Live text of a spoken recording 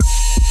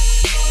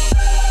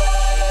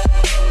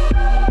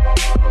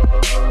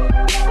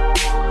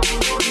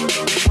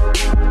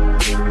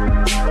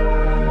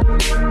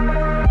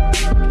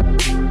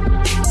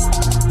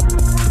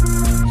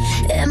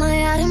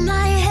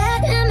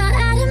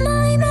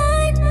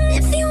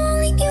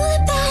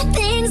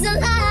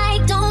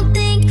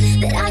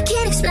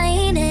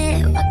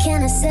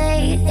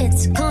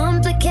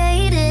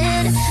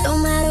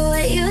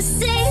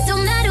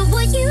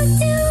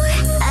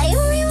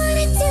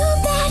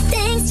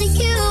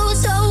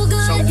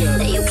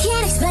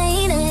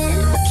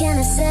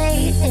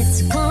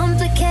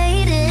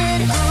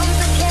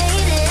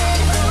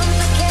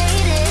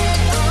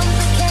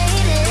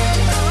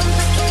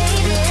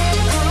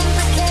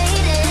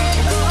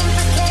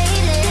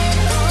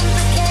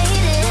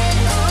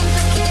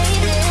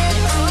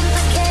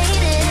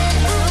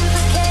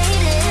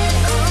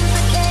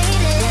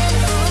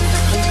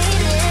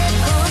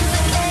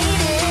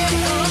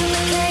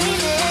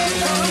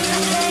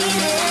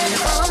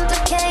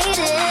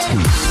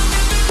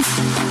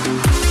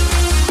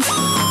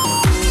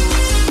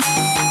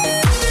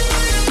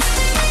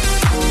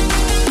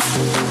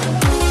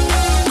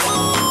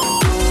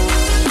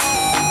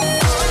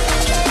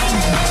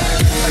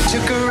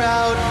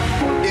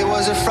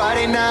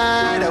Friday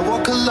night, I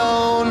woke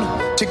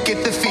alone to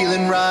get the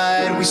feeling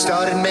right. We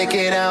started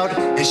making out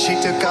and she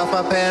took off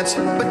my pants,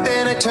 but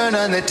then I turned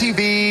on the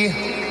TV,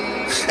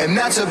 and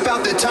that's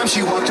about the time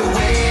she walked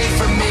away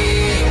from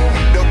me.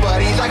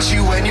 Nobody likes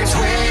you when you're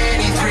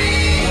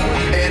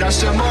 23, and I'm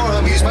still more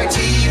amused by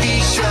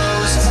TV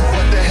shows.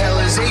 What the hell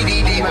is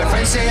ADD? My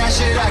friends say I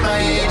should act my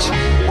age.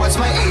 What's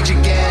my age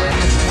again?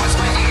 What's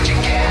my age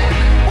again?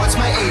 What's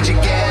my age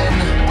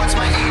again? What's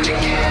my age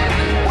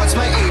again? What's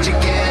my age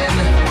again?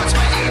 What's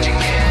my age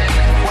again?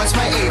 What's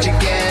my age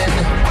again?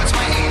 What's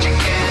my age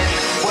again?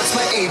 What's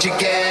my age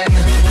again?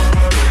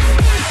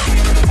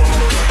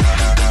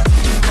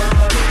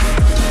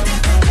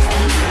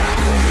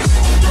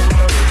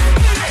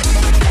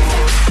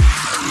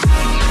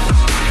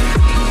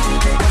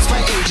 What's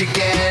my age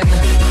again?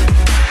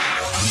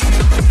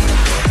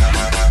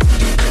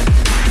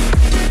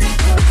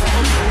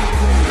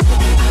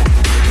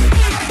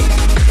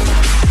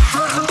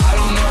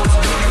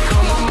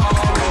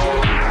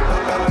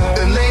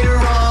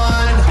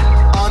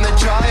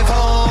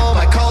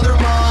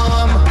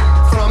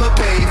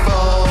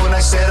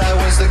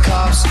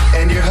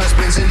 And your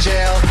husband's in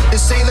jail. The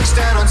saint looks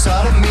down on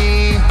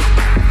sodomy,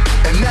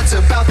 and that's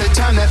about the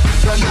time that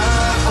run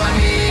up on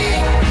me.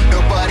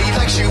 Nobody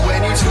likes you when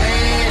you're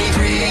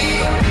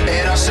 23,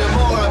 and I'm still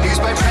more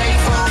amused by prank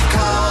phone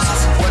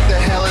calls. What the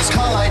hell is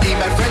call ID?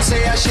 My friends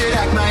say I should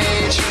act my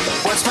age.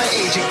 What's my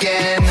age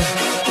again?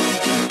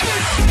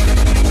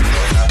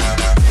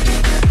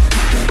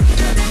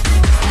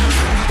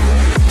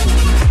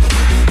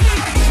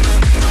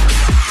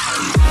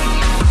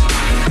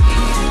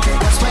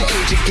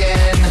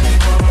 Again.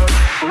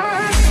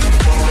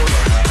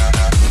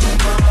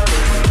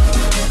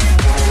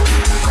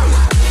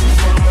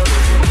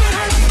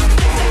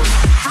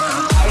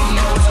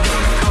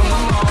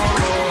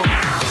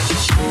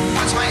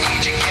 What's my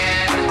age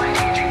again?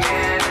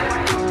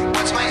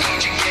 What's my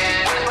age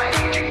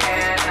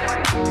again?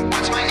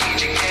 What's my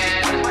age again?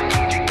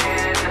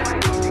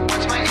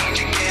 What's my age again? What's my age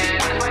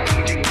again?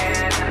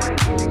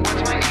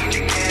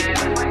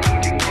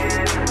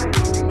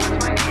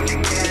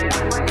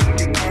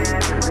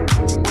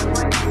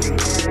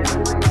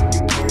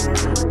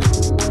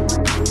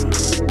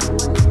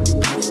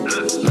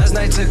 Last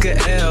night took a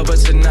L, but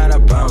tonight I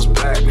bounce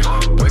back.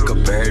 Wake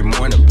up every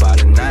morning, by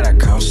the night I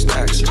count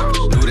stacks.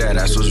 Knew that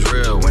ass was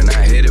real when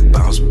I hit it,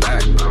 bounce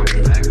back.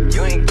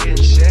 You ain't getting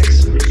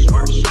checks.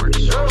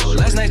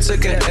 Last night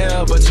took a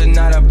L, but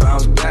tonight I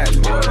bounce back.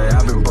 Boy,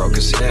 I've been broke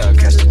as hell,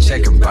 catch the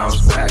check and bounce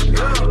back.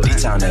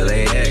 D-Town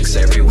LAX,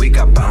 every week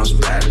I bounce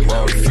back.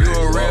 Whoa, if you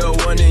a real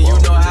one, then you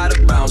know how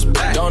to bounce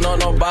back. Don't know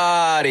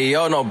nobody,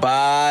 oh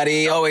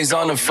nobody, always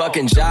on the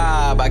fucking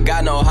job. I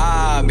got no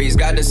hobbies,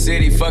 got the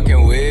city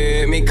fucking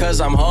with me, cause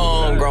I'm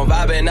homegrown,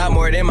 vibing out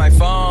more than my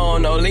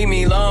phone. No, leave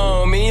me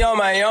alone, me on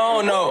my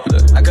own, no.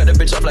 Look, I cut the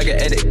bitch off like an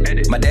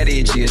edit. My daddy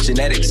itchy is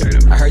genetics.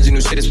 I heard your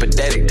new shit is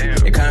pathetic.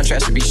 Your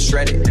contrast to be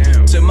shredded.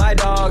 To my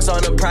dogs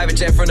on a private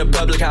jet from the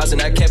public house,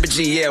 and I kept a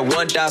G, yeah,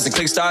 1,000.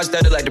 Click stars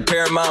studded like the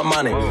Paramount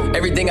money.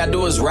 Everything I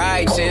do is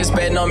righteous.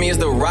 Betting on me is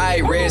the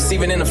right risk,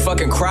 even in a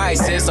fucking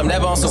crisis. I'm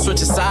never on some switch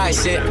side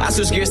shit. I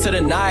switch gears to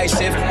the night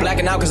shift.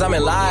 Blacking out cause I'm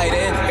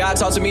enlightened. God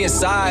talk to me in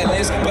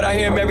silence, but I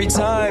hear him every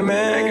time,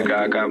 man. Thank you,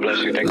 God. God bless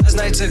you. Last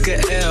night took a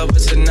L, but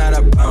tonight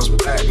I bounce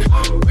back.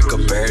 Wake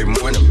up every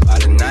morning, by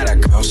the night I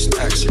count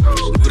stacks.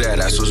 Knew that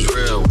ass was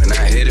real when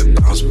I hit it,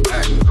 bounce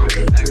back.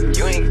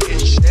 You ain't getting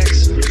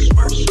checks.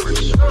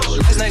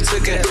 Last night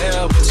took a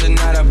L, but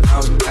tonight I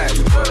bounce back.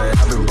 Boy,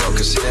 I've been broke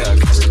as hell,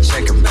 catch the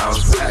check and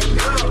bounce back.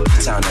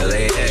 Town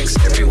LAX,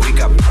 every week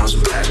I bounce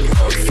back.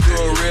 Oh, if you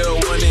a real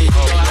one, then you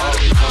know how to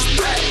bounce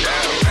back.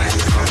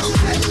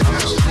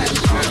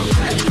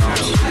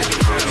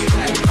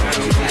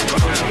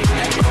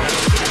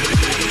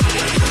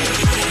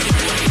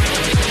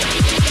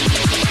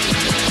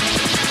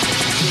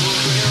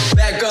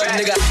 Back up,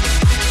 nigga.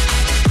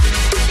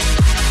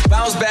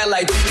 Bounce back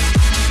like.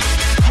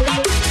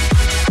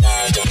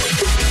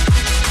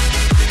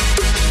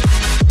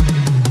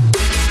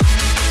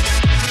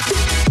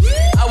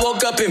 I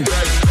woke up and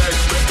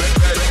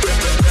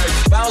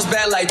bounce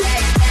back like.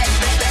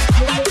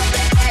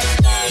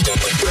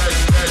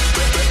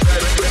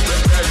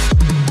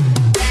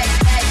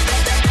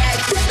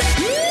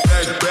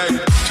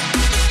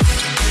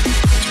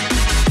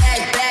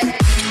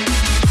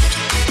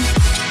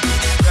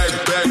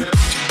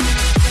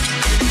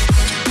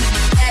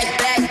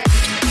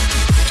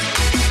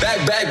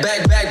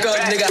 Back up,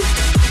 nigga.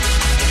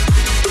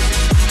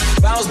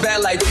 Bounce back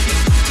like.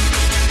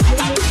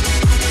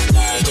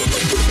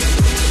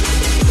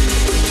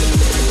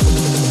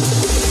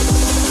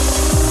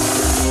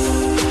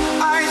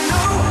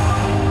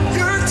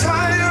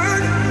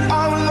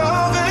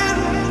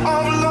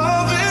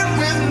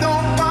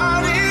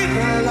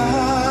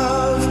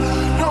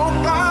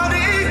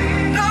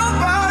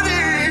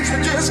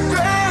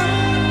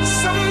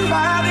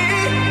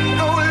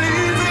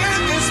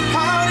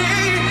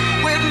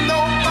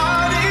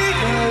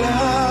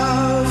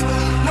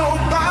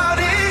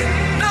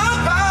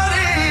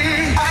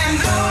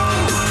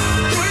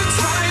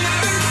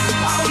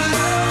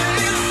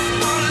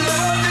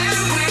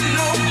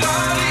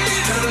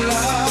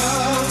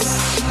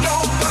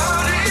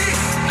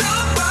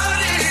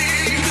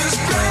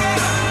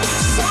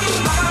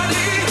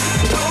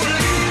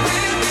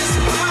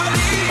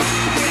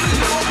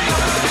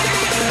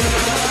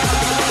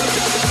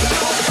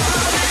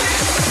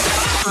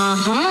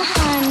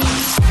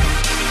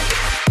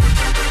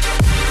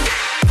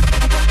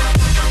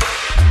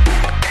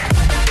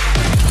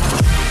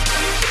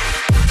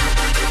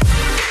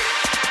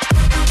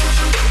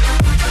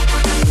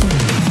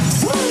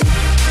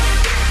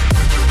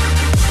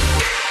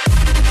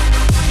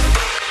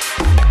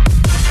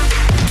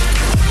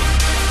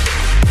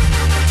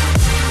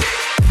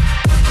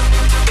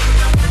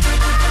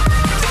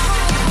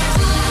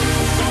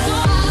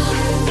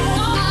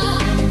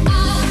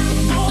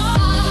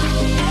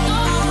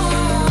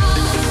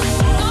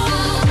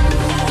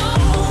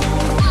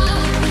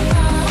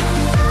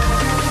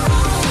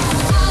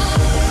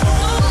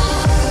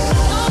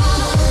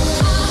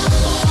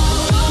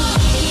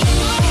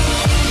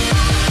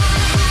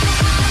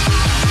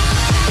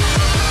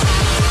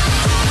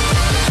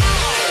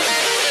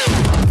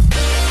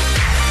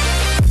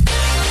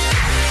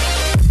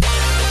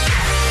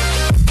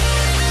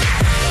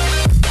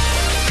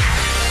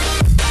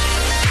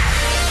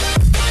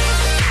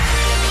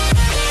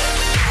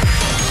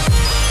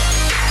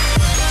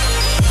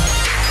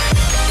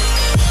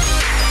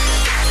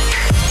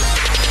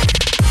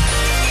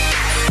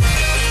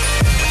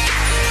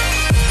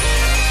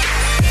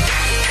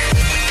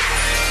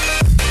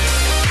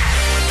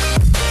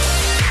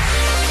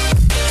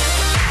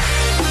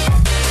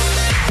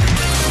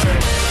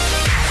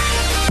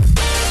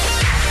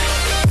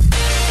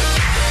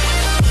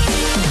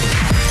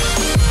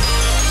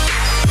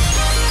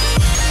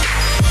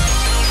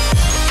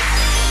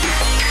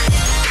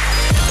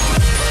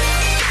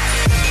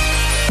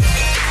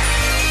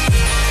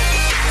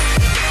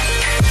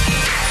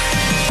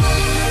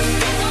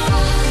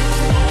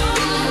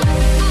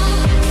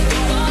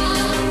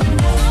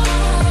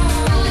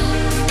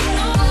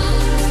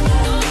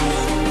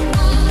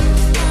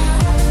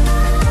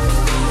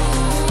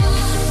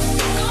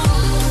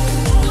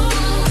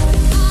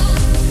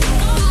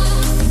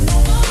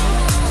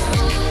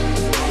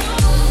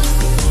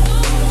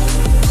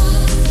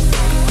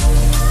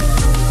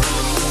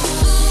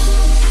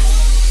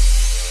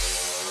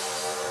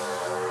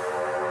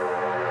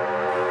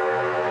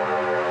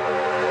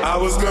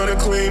 was gonna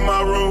clean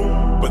my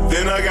room, but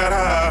then I got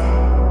high.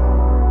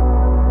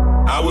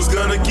 I was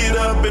gonna get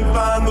up and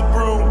find the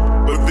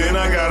broom, but then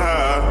I got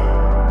high.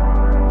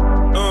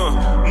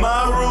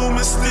 My room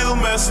is still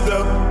messed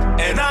up,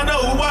 and I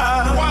know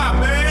why. Why,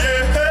 man?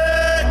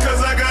 Yeah,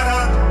 cause I got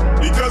high.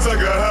 Because I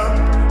got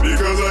high.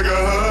 Because I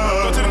got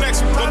high. Go to the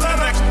next one. Go to the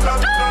next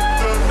one.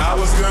 I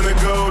was gonna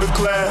go to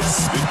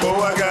class before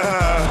I got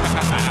high.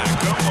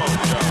 Come on,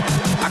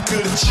 y'all. I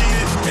could've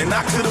cheated and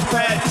I could've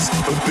passed,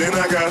 but then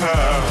I got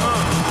high.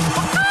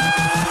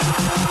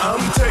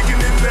 I'm taking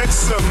it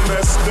next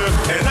semester,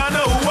 and I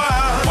know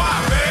why. Why,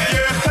 man?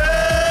 Yeah,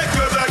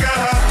 cause I got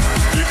high.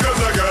 Because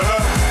I got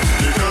high.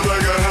 Because I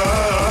got high.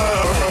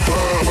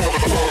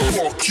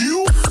 Fuck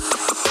you.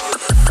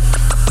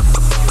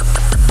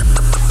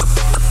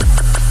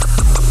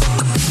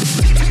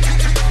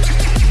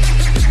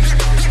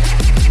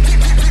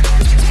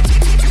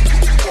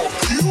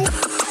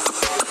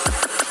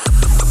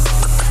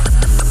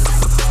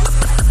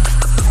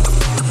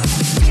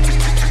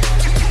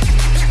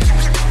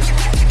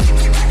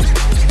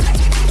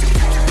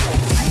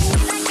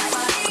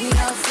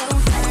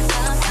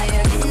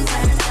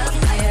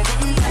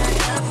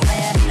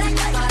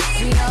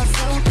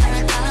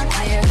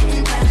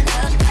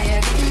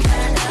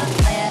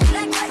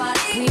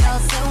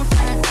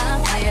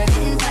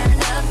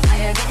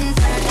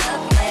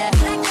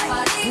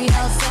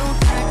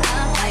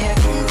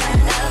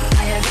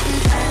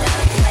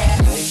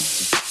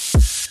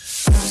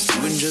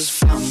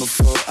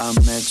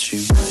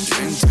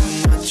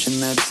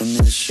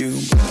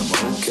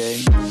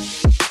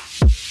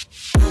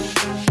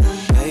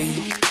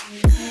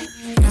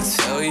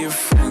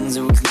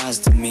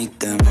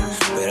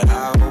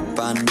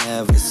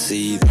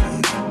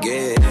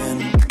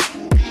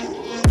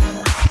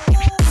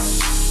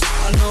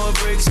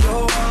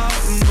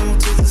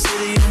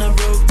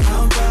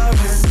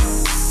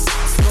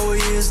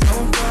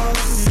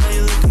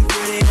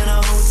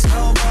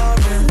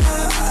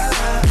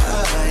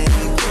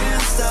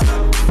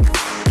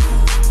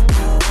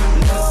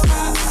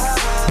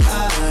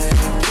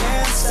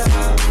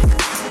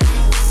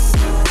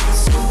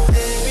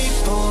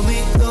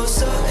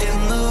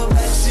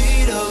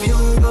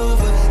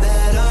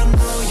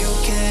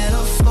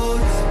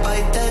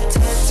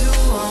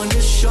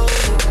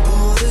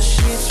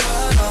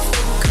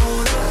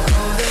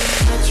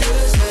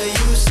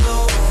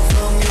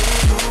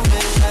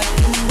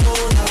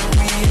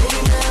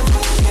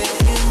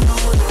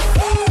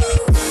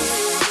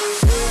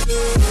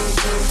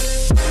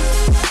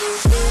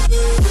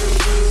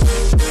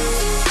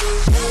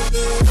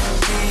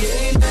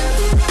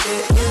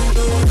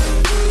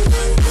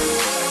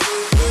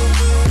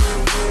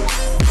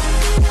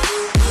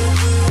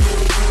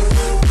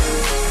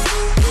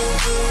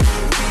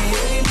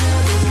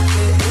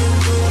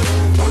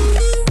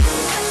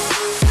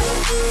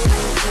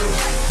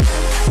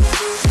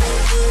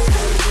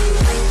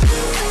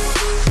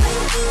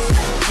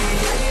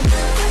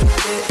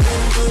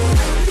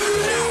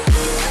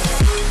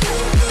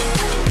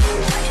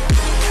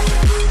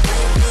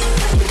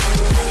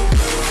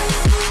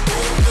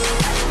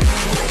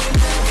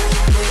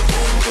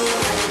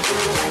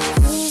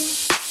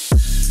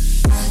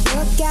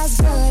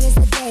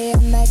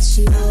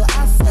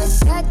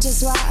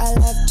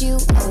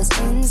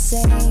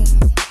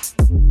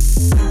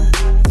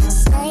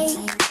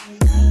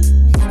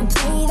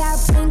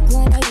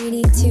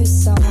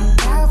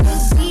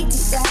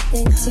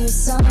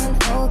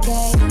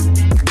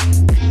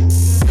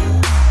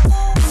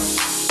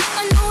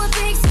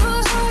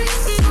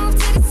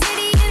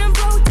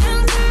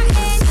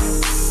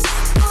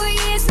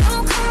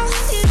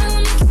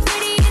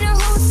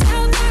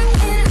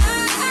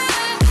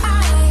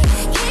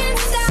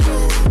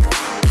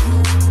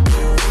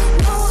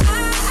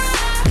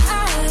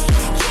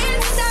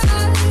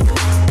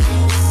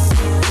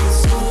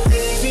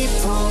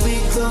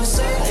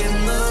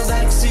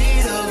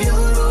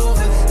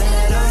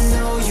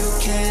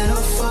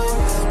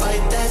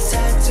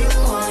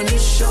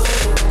 Show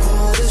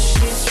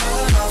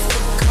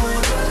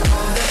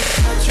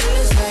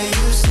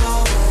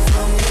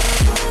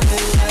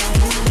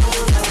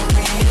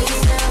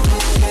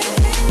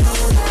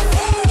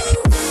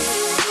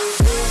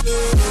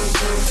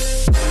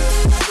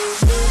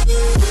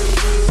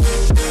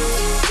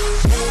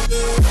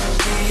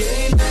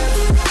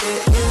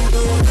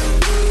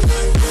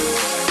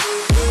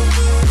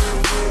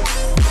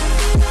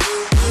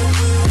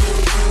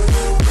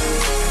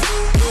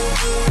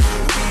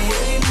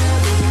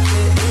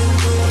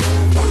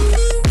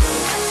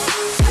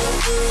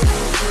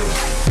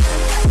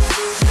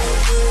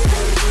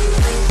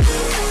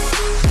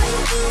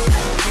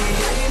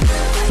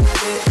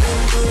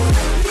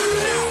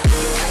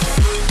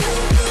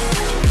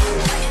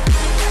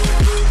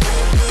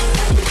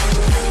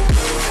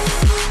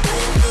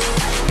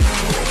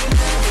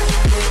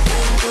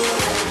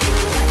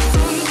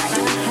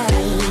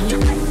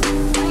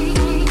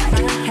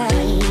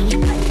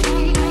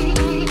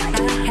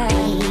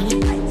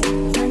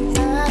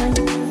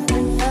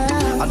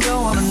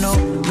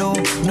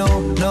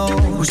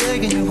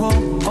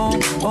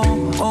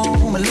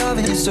oh, my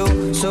loving you so.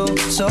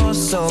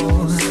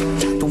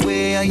 The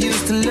way I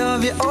used to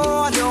love you,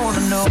 oh, I don't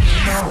wanna know,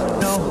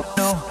 no,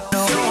 don't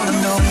wanna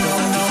know,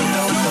 no.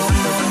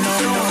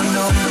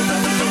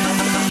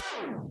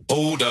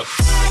 Hold up.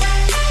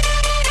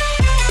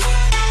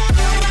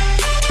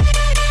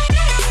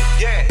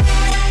 Yeah.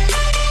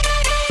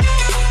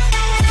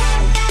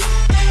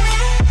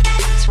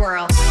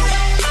 Swirl.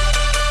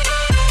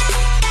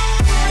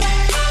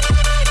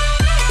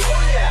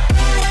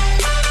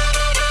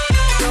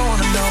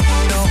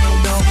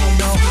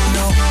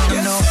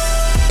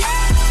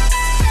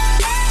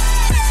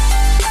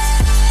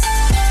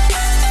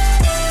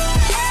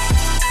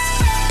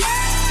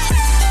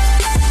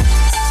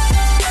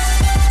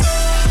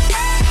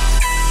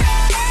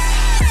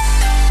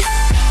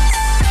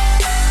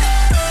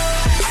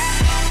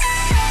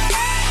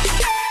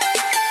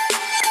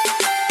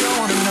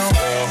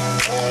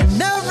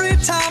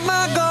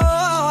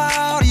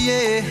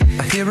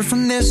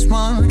 From this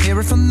one, hear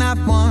it from that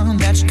one,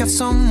 that you got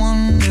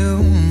someone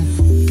new.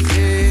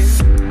 Yeah.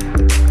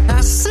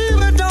 I see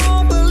but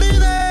don't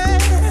believe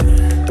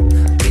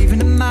it. Even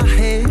in my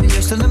head,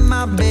 you're still in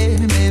my bed.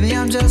 Maybe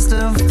I'm just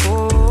a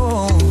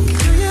fool.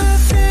 Do you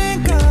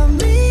think of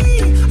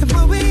me like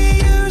what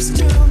we used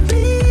to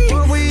be?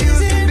 What we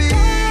used to be.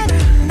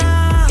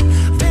 Now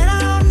that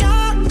I'm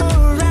not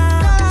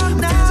around,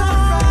 now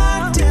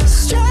I'm acting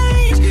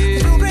strange.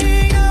 Yeah. Don't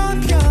bring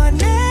up your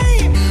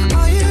name.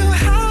 Are you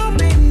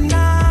happy?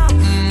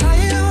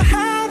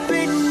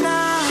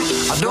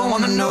 I don't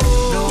wanna know.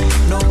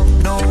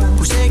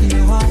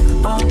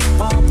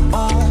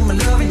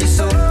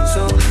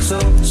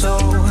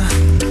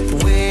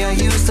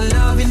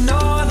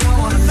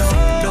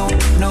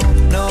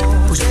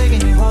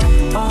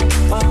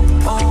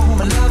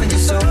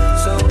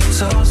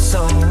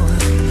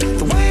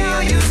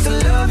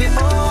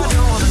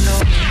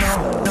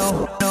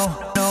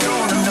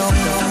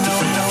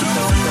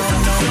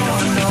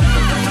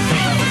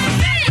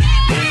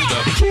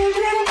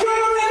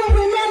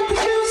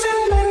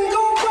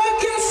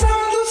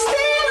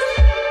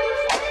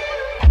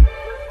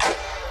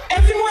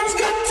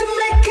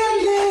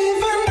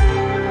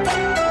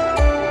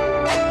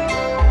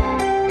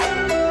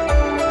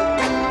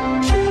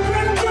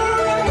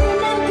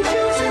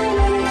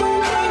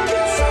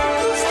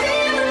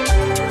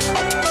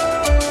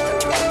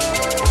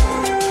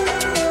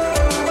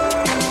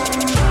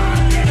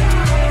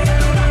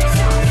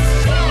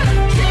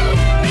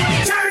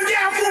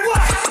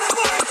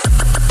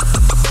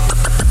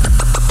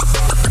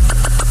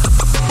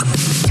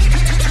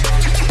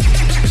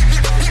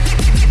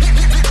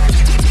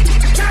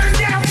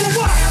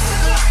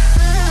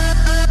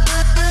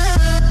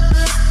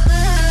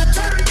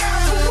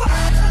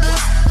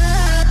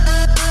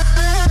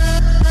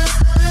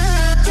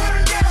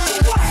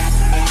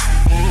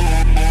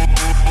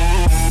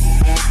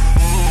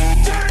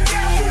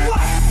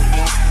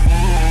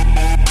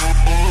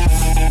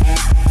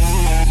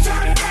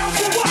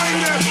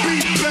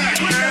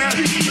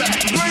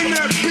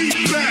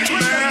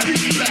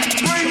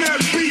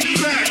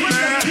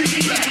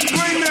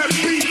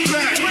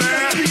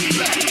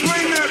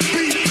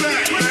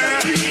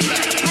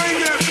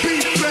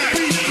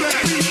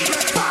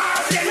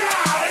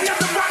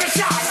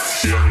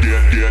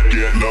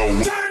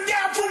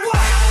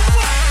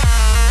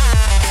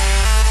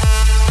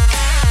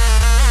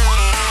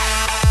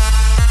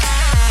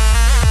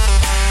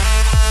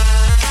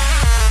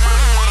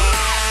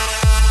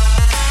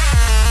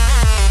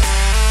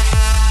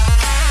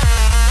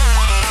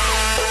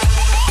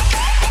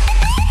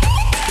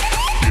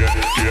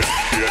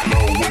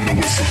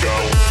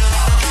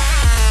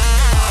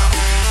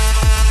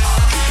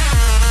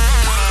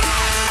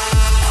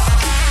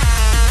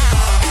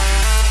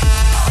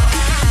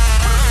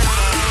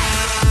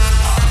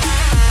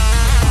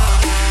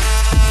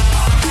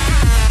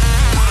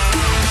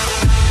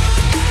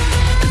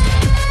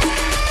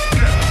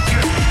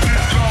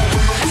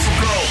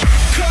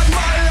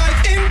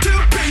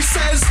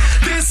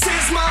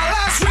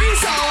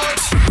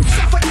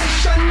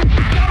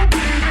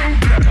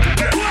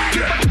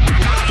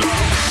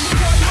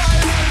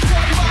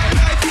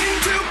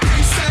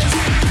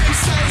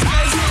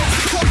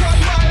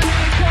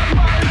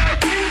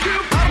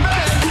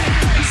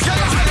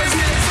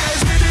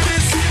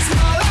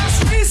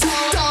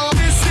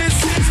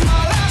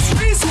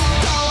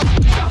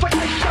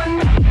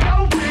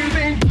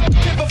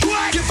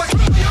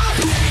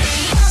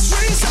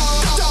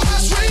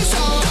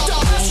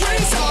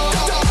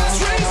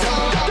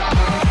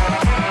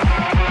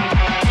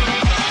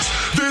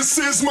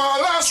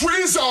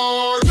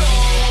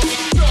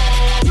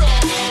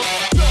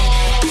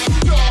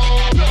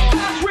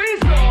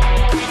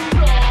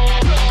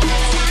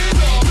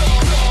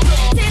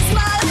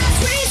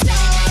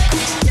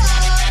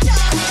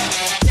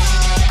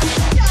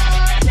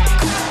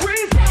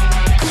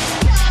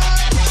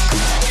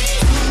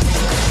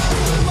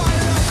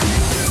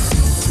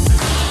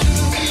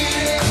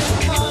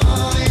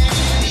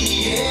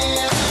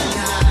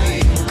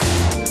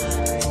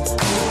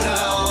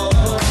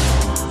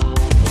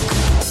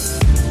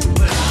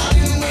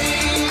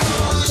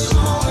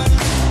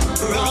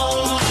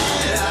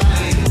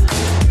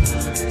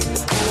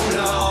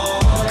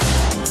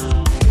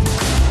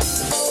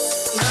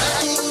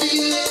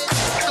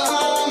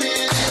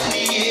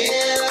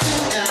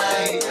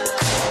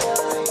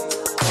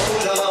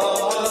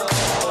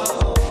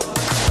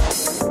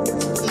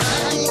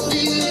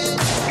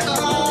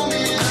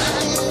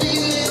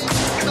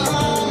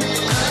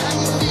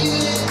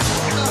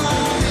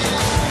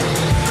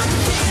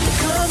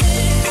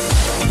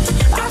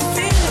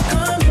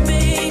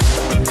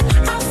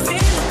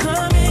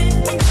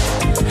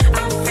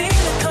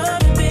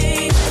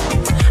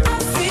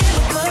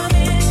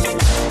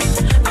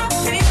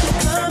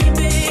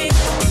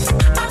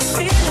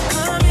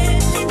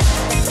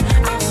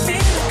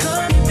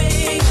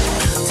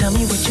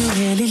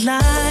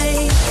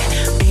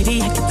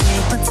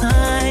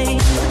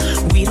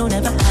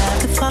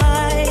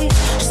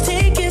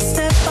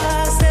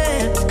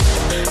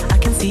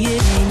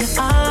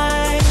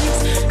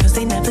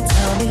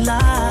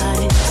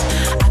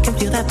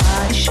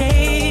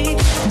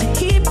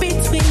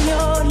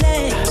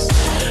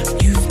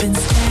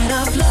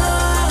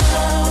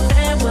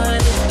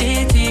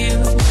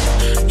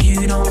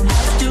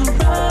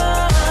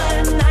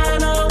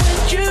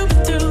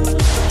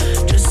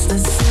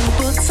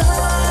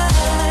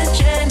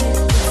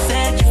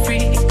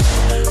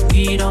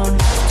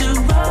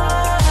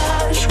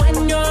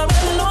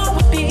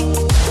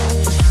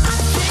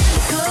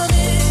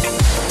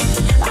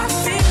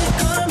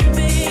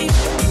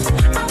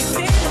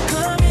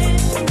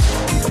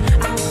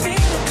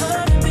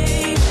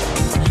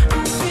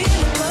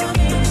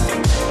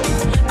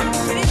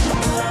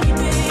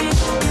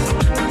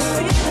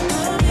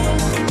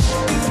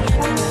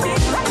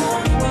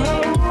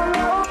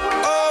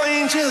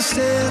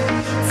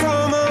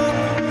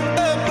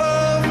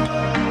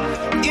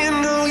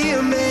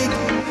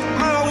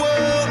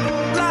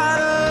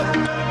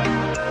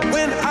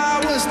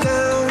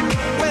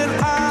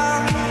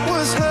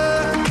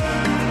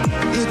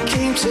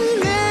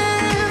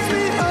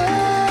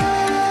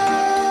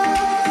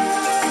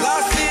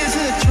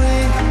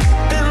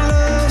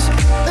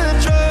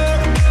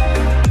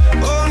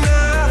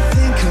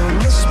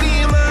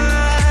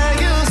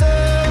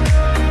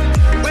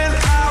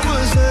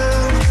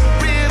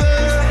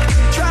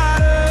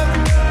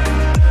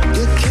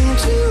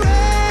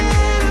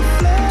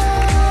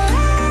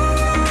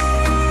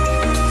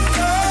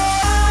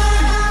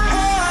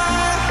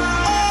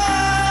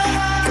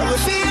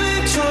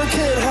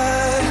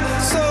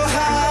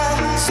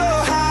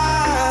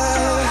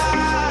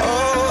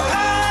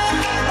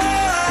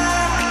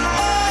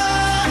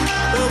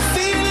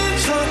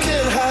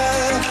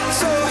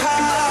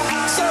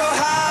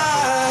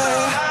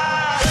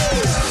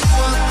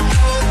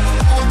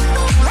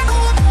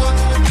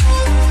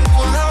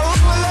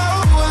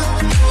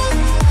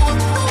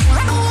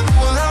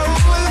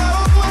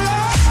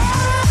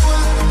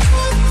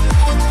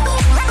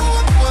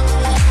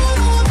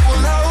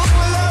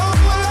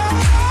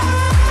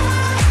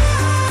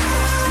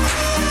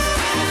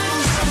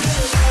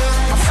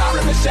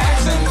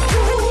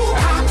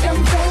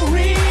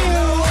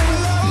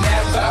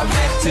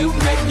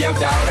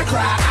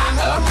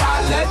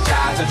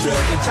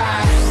 trillion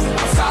times.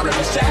 I'm sorry,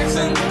 Miss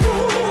Jackson.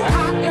 Ooh,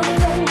 I am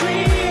for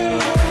real.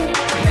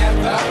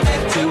 Never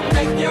meant to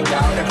make your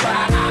daughter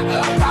cry. I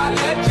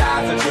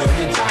apologize a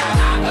trillion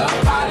times. I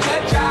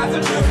apologize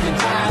a trillion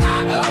times.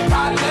 I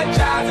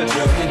apologize a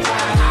trillion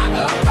times.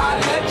 I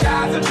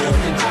apologize a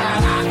trillion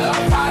times. I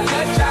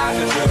apologize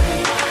a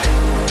trillion times.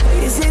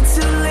 Is it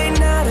too late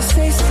now to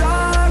say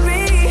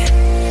sorry?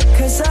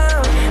 'Cause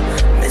I'm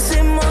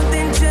missing more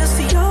than just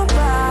your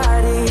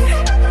body.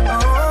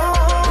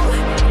 Oh,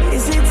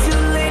 is it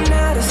too late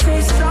now to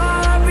say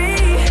sorry?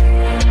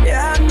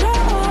 Yeah, I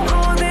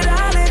know that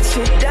I let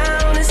you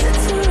down. Is it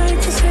too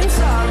late to say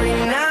sorry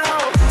now?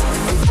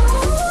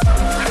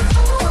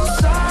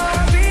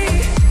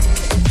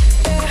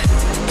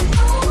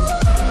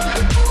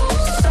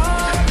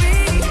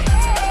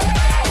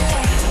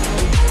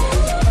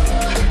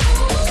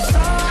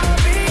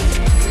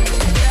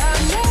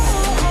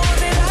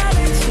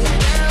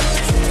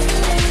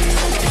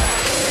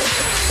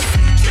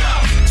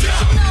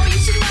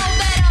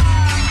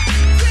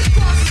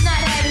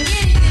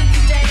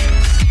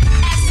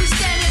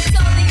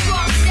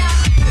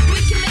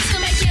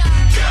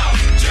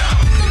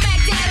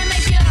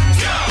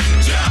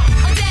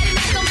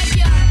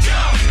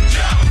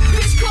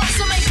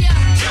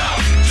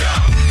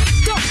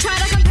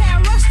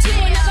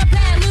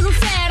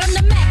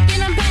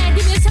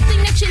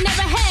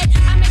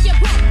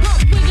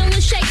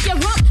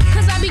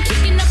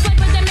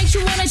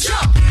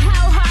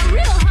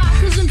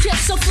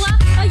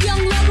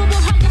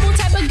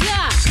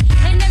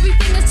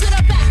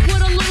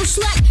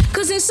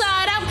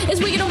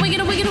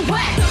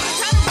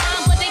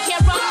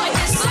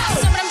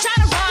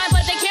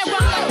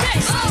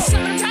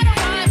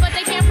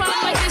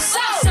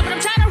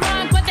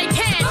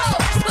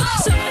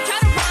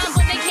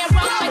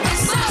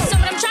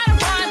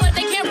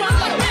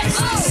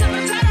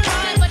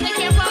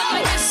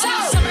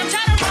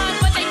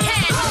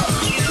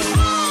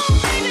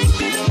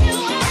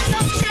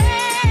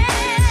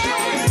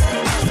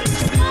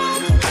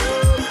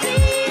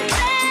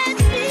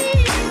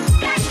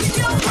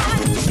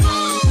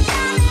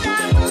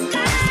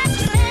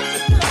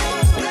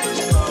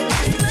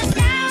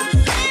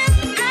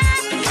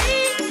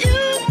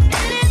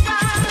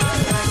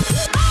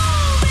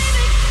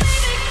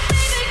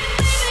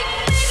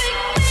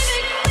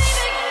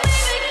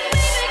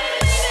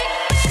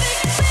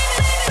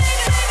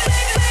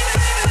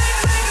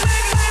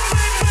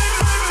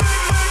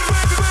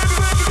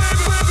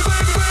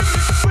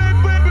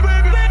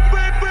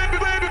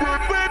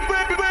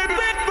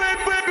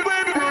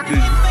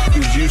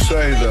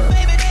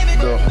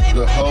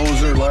 The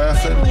hoes are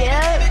laughing?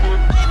 Yep.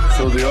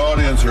 So the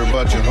audience are a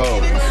bunch of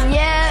hoes?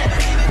 Yep.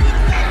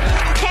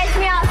 Catch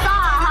me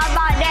outside, how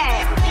about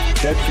that?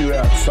 Catch you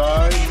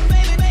outside?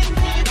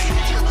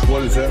 What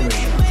does that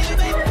mean?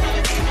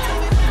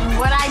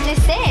 What I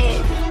just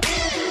said.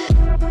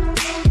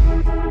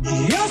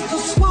 Just a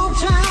small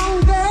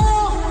town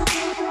girl,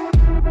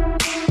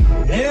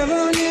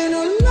 living in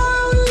a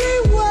lonely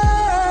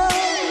world.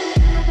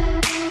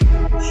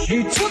 She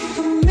took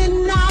the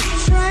midnight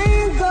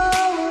train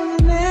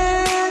going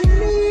anywhere.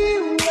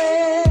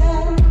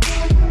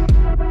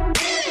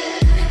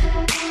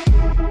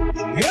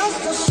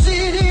 Just a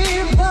city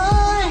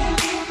boy,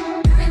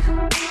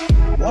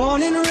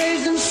 born and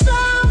raised in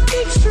South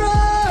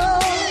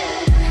Detroit.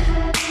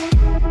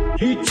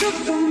 He took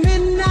the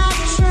midnight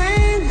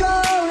train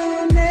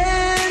going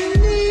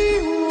anywhere.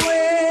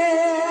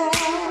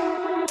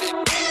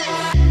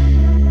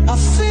 A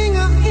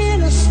singer in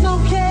a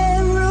smoky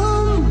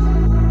room,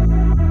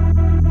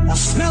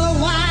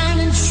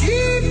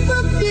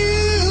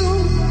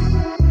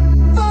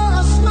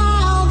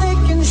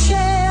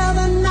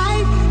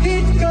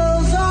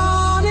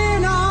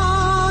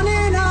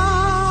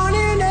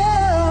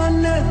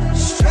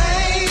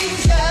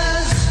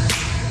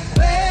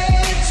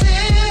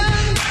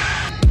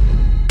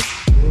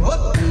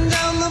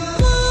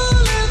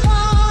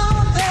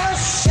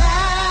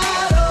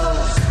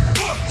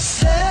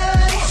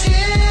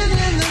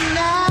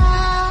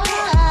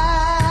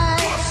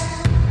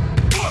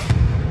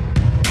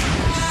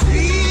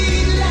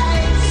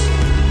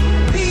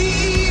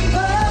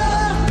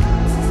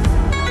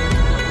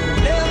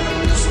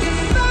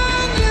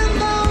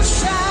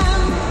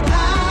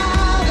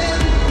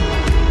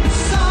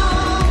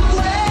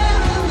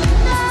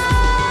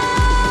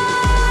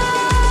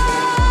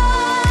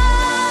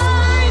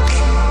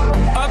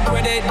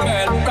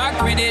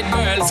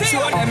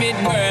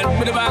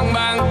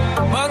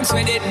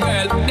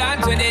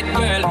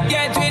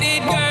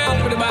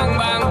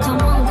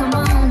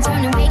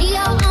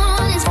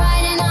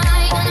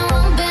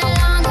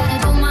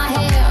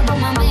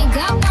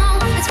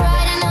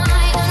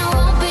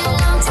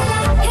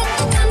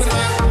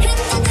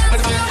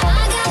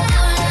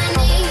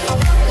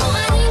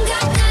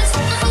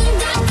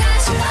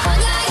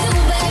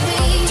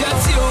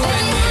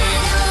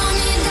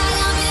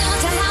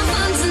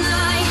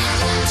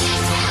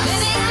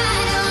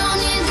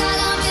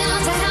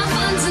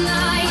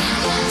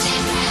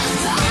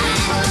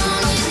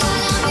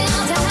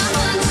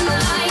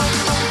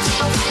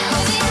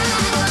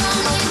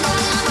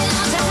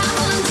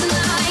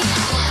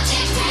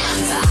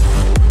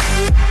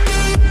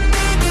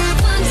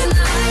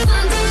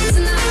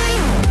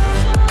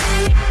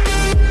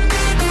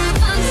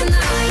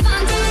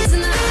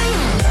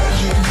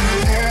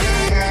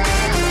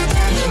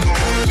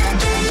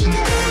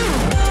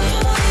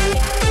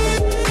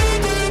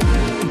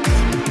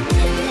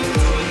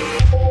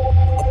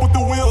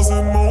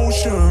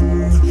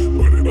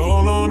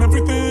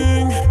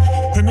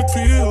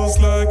 feels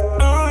like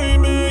I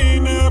may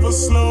never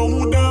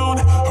slow down.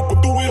 I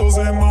put the wheels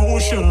in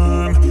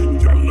motion.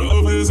 Your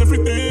love is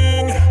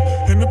everything,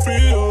 and it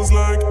feels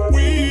like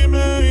we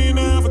may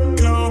never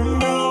come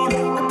down.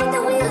 I put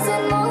the wheels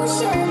in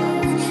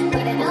motion,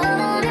 put it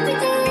all on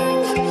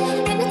everything,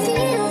 and it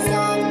feels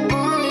like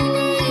I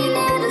may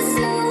never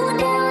slow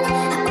down.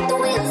 I put the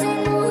wheels in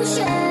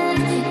motion.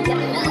 Your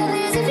love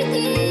is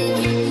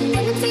everything,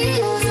 and it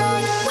feels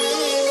like we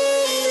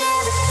may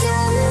never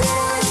come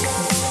down.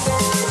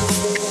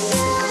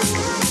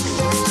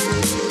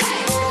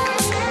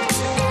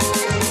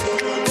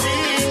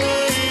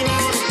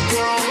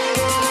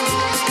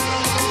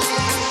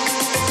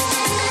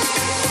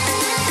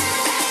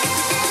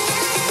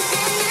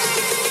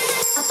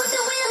 I put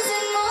the wheels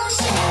in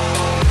motion.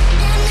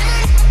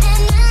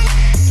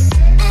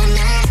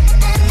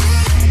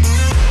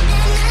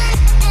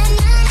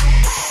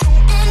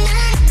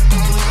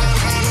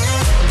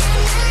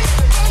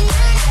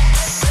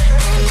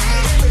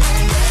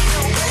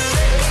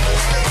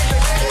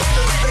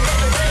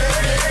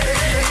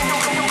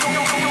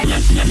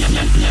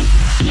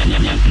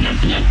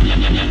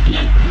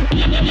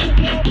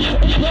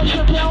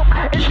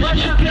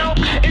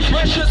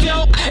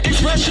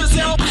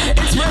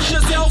 Express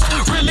yourself,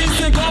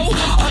 release and go,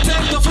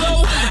 attack the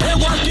flow,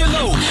 and work your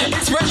low.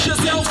 Express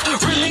yourself,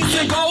 release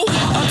and go,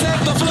 attack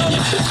the flow,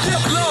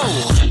 dip low.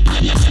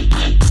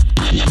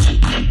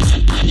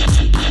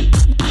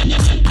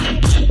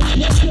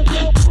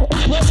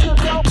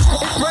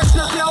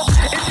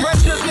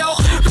 Express yourself,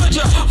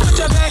 put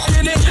your back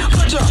in it,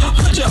 put your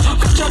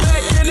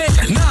back in it,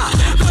 nah,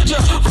 put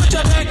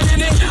your back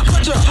in it,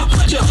 put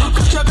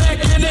your back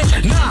in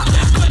it, nah,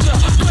 put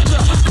your back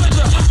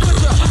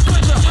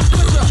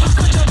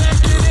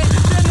in it,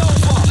 bend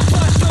over,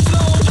 touch the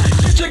flow,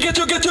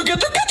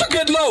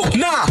 get low,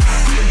 nah.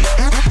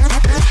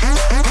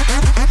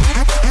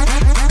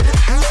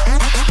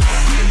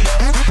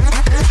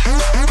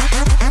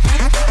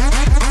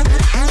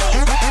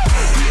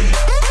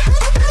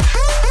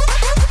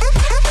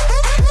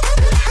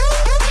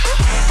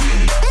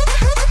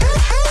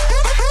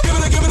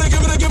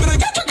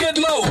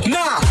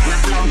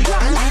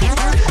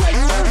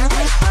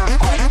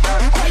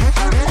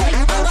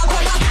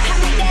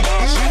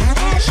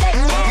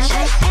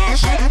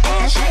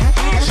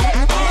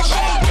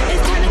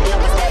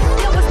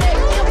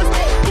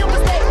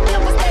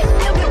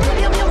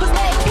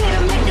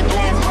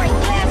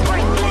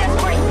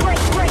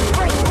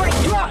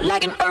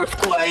 Like an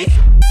earthquake.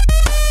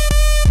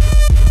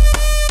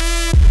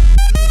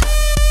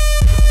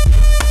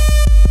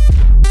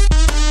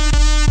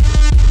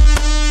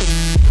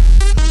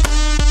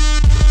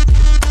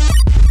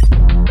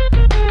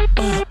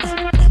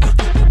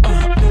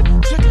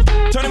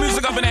 Turn the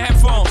music up in the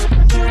headphones.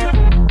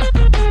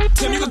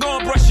 Tim, you can go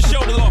and brush your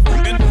shoulders off.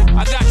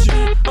 I got you.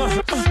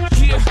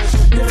 Yeah.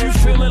 If you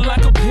feeling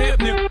like a pimp,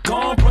 nigga,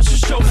 go and brush your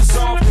shoulders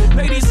off.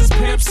 Ladies is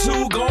pimps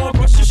too, go and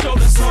brush your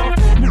shoulders off.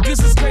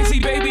 Niggas is crazy,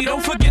 baby,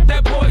 don't forget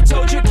that boy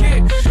told you,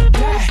 kid.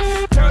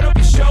 Yeah, turn up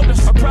your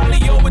shoulders. I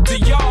probably owe it to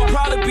y'all.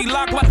 Probably be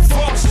locked like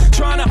force.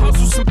 Trying to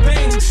hustle some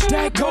things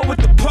that go with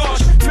the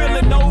Porsche.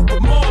 Feeling no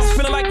remorse,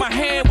 feeling like my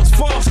hand was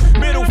forced.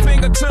 Middle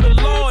finger to the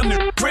law and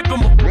the grip of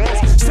my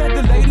balls. Said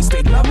the ladies,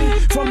 they love me.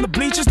 From the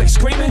bleachers, they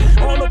screaming.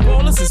 All the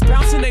ballers is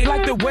bouncing, they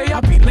like the way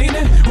I be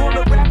leaning. All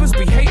the rappers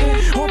be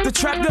hating off the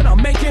track that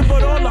I'm making.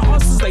 But all the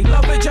hustlers, they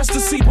love it just to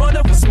see one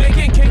of us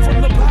making. Came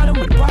from the bottom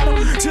of the bottom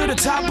to the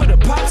top of the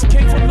pops.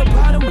 Came from the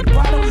bottom of the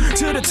bottom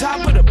to the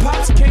top of the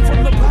pops. Came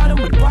from the bottom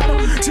of the bottom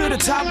to the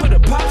top of the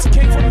pops.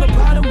 Came from the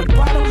bottom of the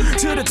bottom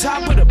to the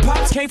top of the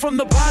pops. Came from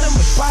the bottom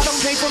of the bottom.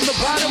 Came from the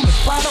bottom of the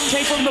bottom.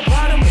 Came from the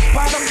bottom of the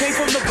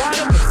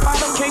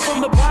bottom. Came from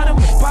the bottom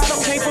of the bottom.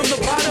 Came from the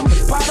bottom of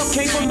the bottom.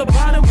 Came from the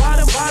bottom of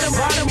the bottom.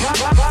 Came from the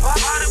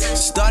bottom.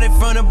 Started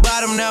from the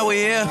bottom, now we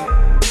here.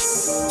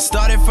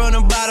 Started from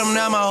the bottom,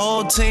 now my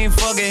whole team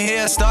fucking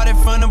here. Started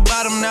from the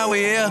bottom, now we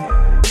here.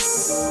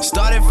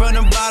 Started from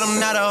the bottom,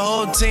 now the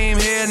whole team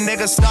here.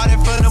 Nigga, started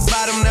from the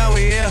bottom, now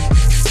we here.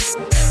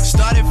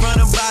 Started from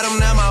the bottom,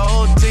 now my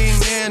whole team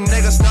here.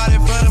 Nigga, started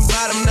from the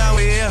bottom, now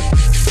we here.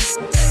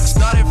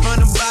 Started from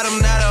the bottom,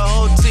 now the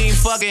whole team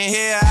fucking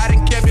here. I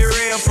done kept it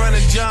real from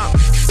the jump.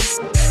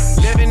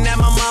 Living at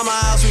my mama's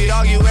house, we'd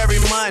argue every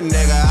month,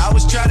 nigga. I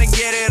was trying to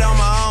get it on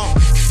my own.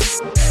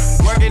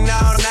 Working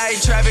all night,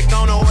 traffic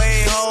on the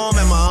way home,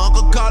 and my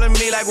uncle calling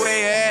me like, where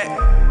you at?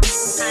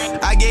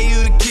 I gave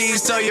you the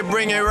keys, so you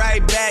bring it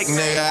right back,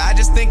 nigga. I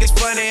just think it's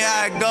funny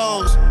how it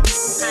goes.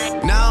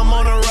 Now I'm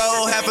on the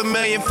road,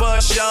 $500,000 for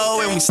a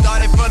show, and we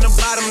started from the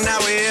bottom, now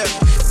we're here.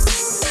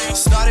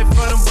 Started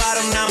from the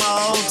bottom, now my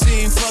whole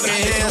team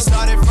fucking here.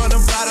 Started from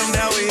the bottom,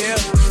 now we here.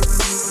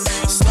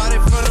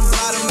 Started from the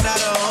bottom, now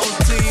the whole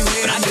team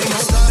here.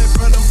 Started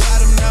from the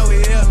bottom, now we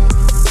here.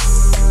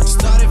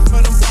 Started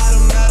from the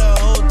bottom, now the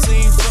whole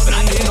team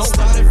fucking here.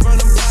 Started from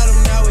the bottom,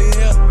 now we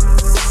here.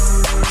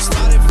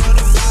 Started from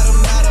the bottom,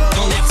 now the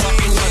whole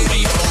team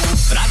here.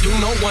 But I do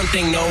know one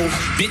thing, no.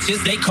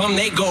 Bitches, they come,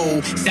 they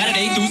go.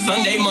 Saturday through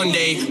Sunday,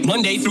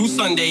 Monday through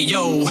Sunday,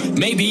 yo.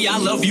 Maybe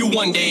I'll love you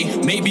one day,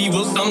 maybe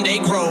we'll someday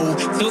grow.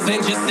 Till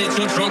then, just sit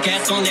your drunk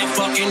ass on that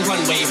fucking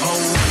runway, ho.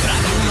 But I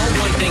do know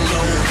one thing,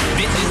 no.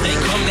 Bitches, they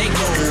come, they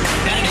go.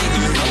 Saturday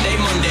through Sunday,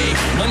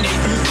 Monday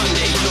through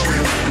Sunday, yo.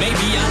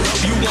 Maybe I'll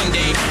love you one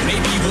day,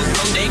 maybe we'll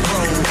someday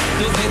grow.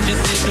 Till then, just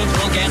sit your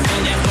drunk ass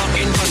on that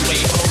fucking runway,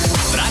 ho.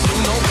 But I do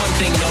know one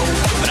thing, no.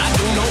 But I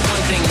do know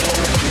one thing, no.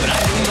 But I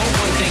do know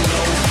one thing,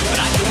 no.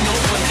 But I do know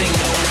one thing,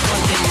 no.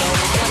 One thing, no.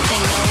 One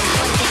thing, no.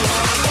 One thing,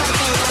 no. One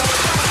thing, no.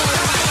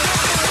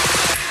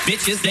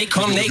 Bitches, they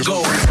come, they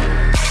go.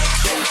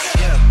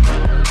 Yeah.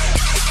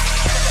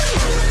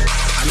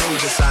 I know we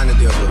just signed a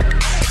deal, but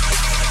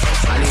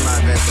I need my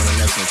advance on the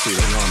next one too.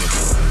 They know I'm a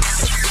deal.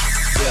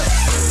 Yeah.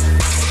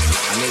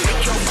 I need it.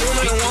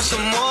 Want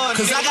some more,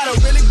 cause I got a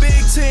really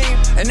big team,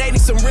 and they need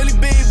some really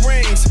big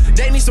rings.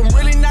 They need some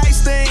really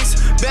nice things.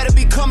 Better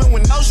be coming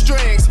with no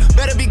strings.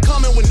 Better be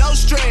coming with no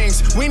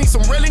strings. We need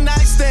some really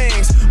nice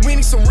things. We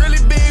need some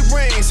really big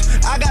rings.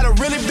 I got a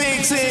really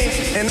big team,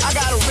 and I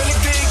got a really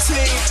big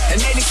team,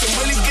 and they need some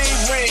really big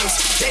rings.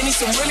 They need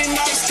some really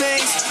nice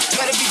things.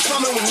 Better be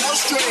coming with no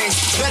strings.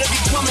 Better be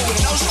coming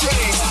with no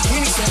strings. We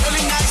need some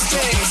really nice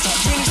things.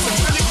 We need some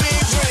really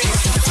big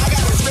rings. I got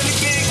a really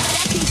big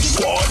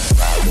squad.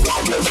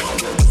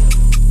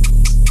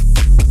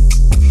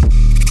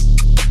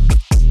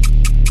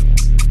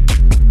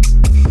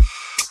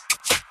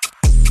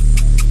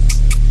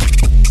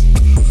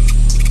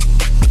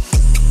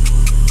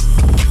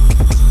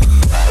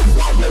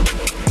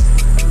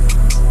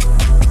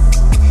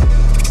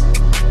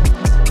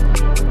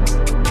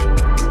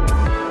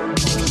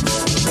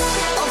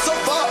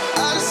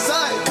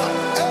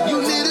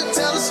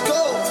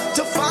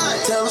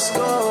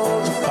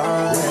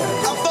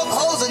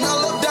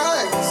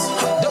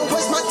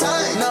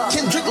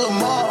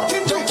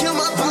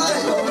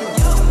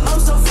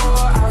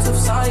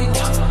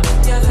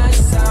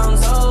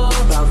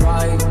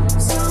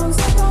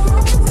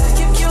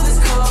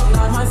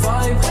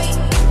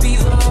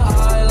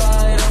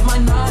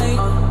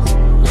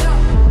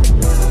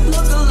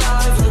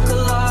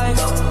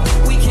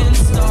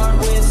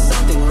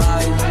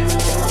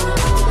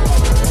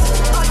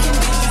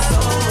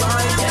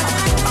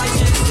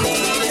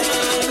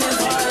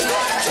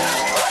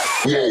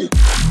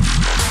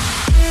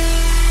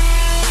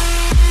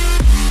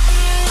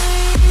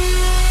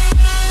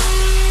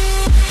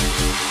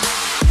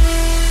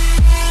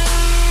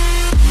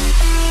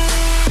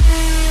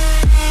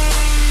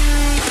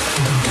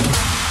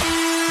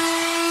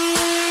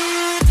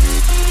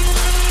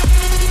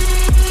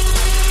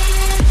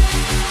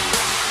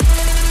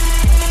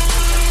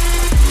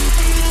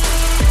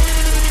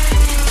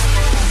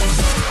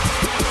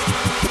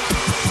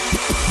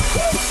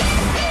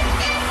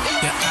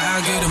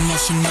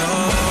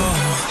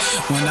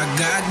 When I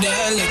got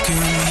that liquor in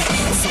me,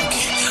 fuck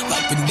it,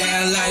 up and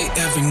down like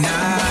every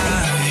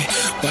night.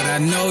 But I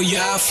know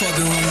y'all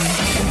fucking with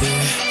me,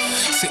 yeah.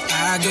 See,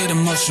 I get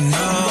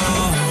emotional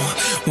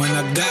when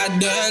I got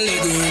that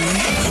liquor in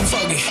me,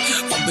 fuck it,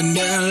 up and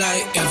down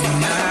like every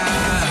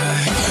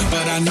night.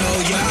 But I know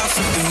y'all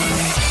fucking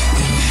with me,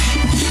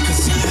 yeah.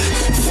 Cause I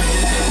feel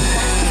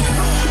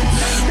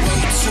way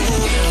too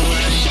ill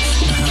right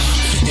now,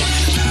 yeah.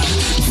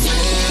 I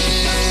feel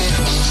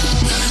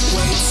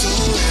way too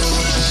ill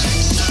right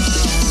now.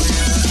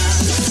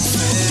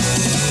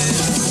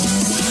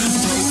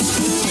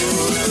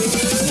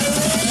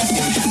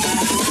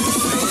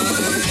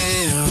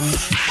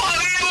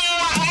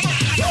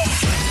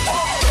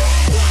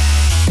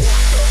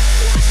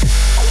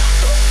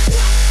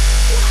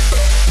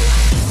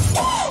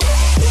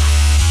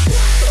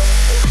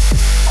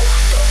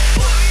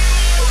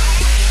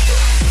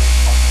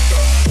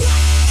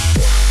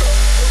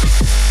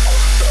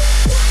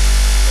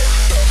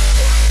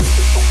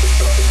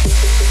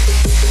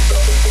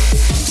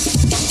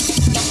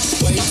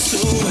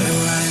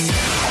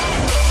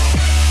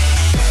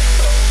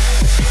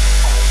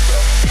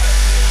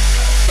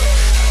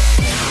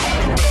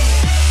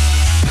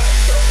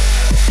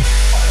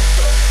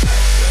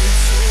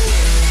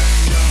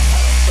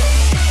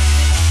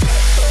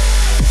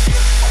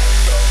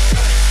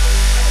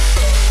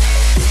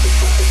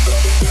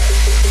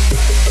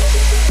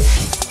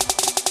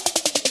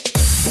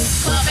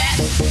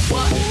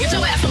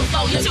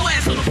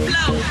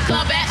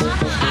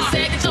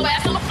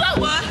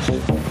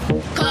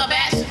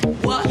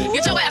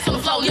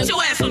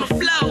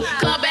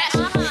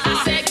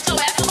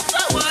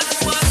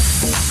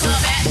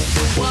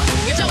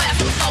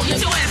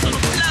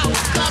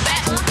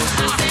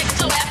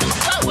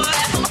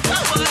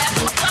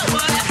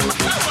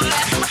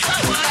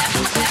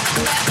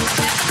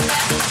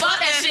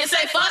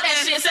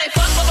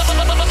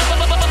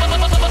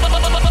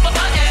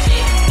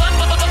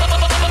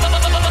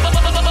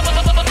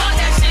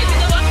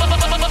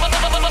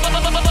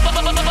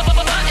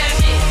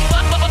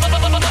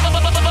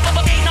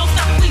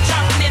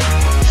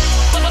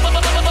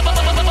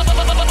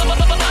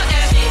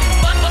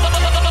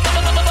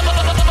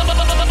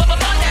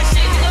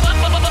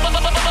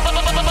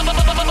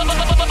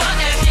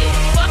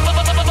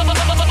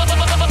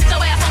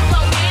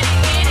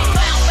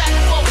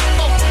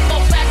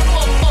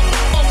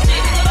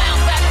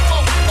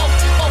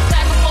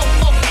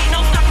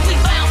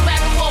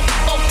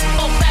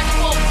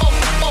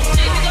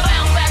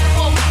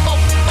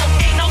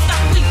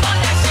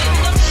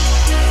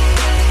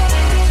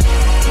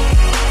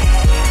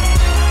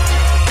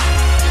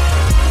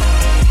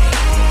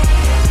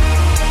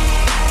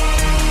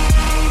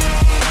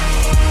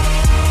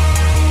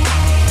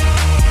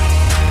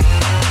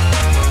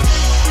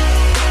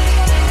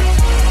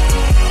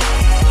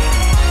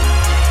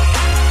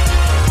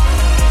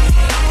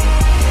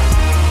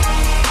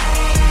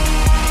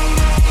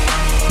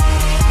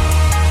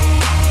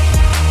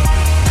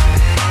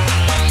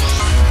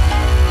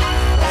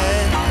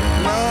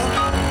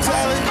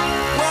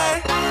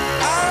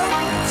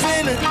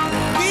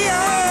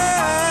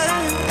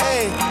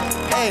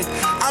 Hey,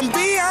 I'm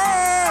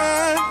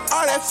beyond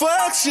all that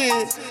fuck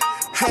shit.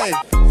 Hey,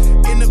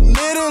 in the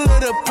middle of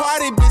the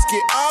party, bitch,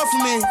 get off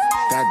me.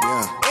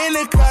 Goddamn. In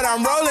the cut,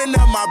 I'm rolling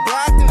up my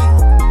broccoli.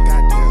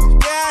 Goddamn.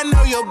 Yeah, I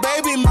know your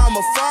baby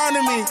mama fond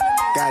of me.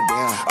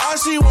 Goddamn. All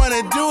she wanna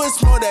do is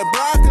smoke that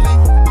broccoli.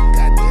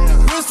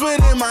 Goddamn.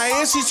 Whispered in my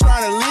ear, she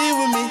tryna leave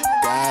with me.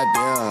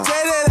 Goddamn.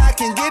 Say that I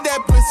can get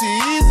that pussy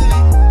easily.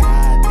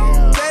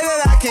 Goddamn. Say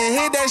that I can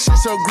hit that shit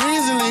so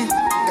greasily.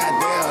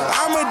 Goddamn.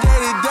 I'm a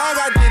dirty dog,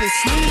 I did it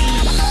sneaky.